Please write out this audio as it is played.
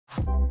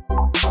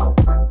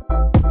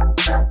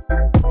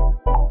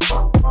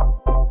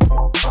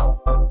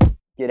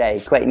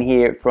G'day, Clayton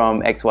here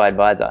from XY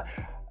Advisor.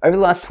 Over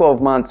the last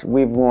 12 months,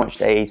 we've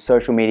launched a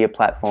social media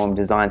platform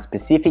designed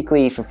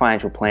specifically for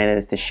financial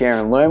planners to share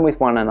and learn with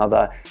one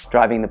another,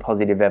 driving the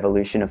positive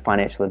evolution of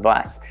financial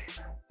advice.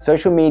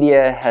 Social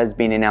media has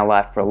been in our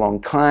life for a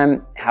long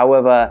time.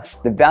 However,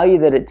 the value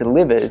that it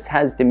delivers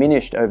has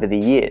diminished over the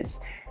years.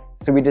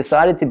 So we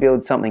decided to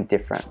build something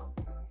different.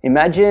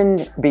 Imagine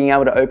being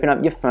able to open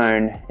up your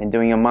phone and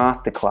doing a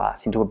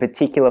masterclass into a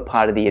particular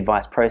part of the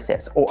advice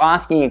process, or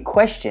asking a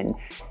question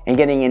and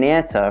getting an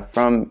answer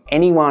from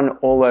anyone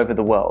all over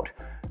the world.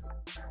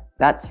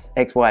 That's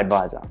XY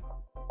Advisor.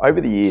 Over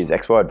the years,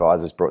 XY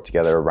Advisor's brought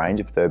together a range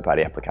of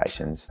third-party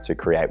applications to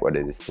create what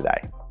it is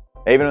today.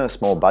 Even on a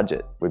small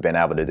budget, we've been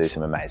able to do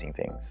some amazing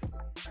things.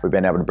 We've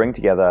been able to bring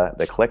together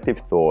the collective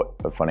thought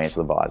of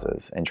financial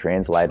advisors and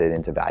translate it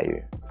into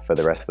value for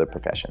the rest of the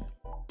profession.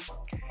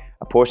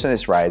 A portion of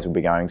this raise will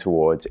be going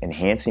towards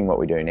enhancing what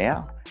we do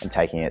now and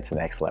taking it to the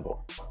next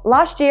level.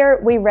 Last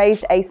year, we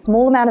raised a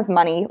small amount of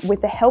money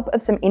with the help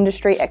of some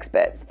industry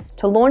experts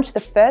to launch the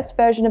first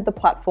version of the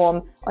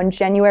platform on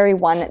January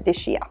 1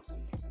 this year.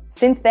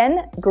 Since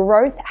then,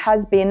 growth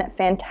has been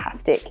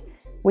fantastic.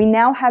 We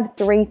now have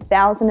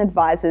 3,000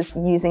 advisors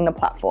using the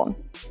platform.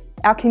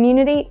 Our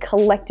community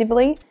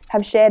collectively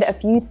have shared a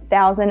few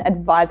thousand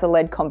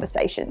advisor-led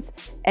conversations,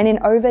 and in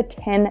over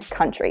 10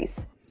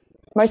 countries.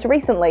 Most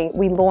recently,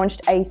 we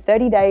launched a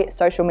 30-day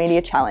social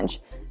media challenge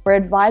where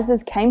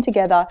advisors came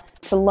together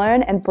to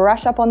learn and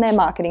brush up on their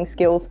marketing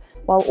skills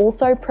while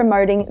also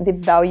promoting the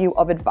value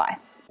of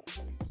advice.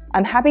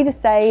 I'm happy to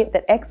say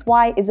that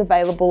XY is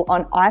available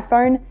on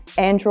iPhone,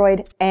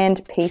 Android,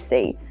 and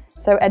PC,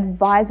 so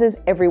advisors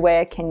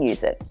everywhere can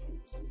use it.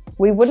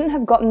 We wouldn't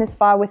have gotten this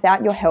far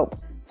without your help,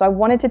 so I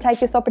wanted to take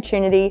this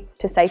opportunity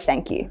to say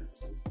thank you.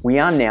 We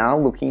are now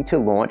looking to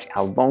launch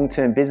our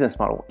long-term business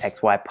model,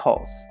 XY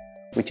Pulse,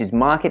 which is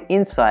market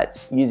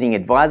insights using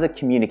advisor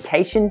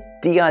communication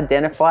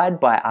de-identified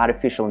by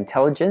artificial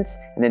intelligence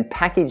and then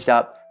packaged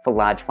up for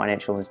large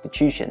financial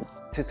institutions.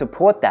 To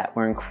support that,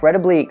 we're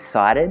incredibly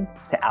excited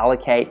to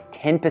allocate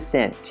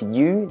 10% to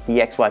you, the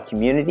XY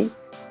community,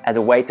 as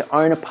a way to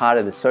own a part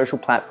of the social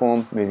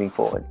platform moving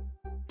forward.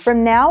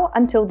 From now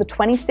until the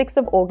 26th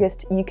of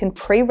August, you can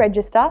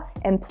pre-register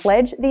and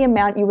pledge the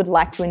amount you would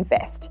like to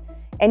invest,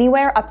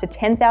 anywhere up to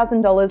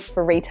 $10,000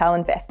 for retail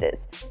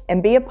investors,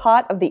 and be a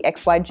part of the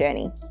XY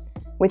journey.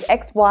 With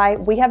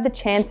XY, we have the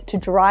chance to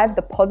drive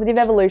the positive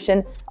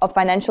evolution of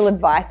financial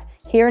advice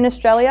here in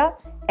Australia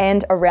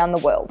and around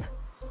the world.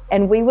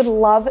 And we would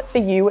love for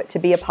you to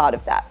be a part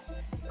of that.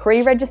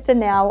 Pre-register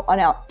now on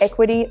our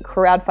equity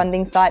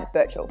crowdfunding site,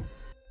 Virtual.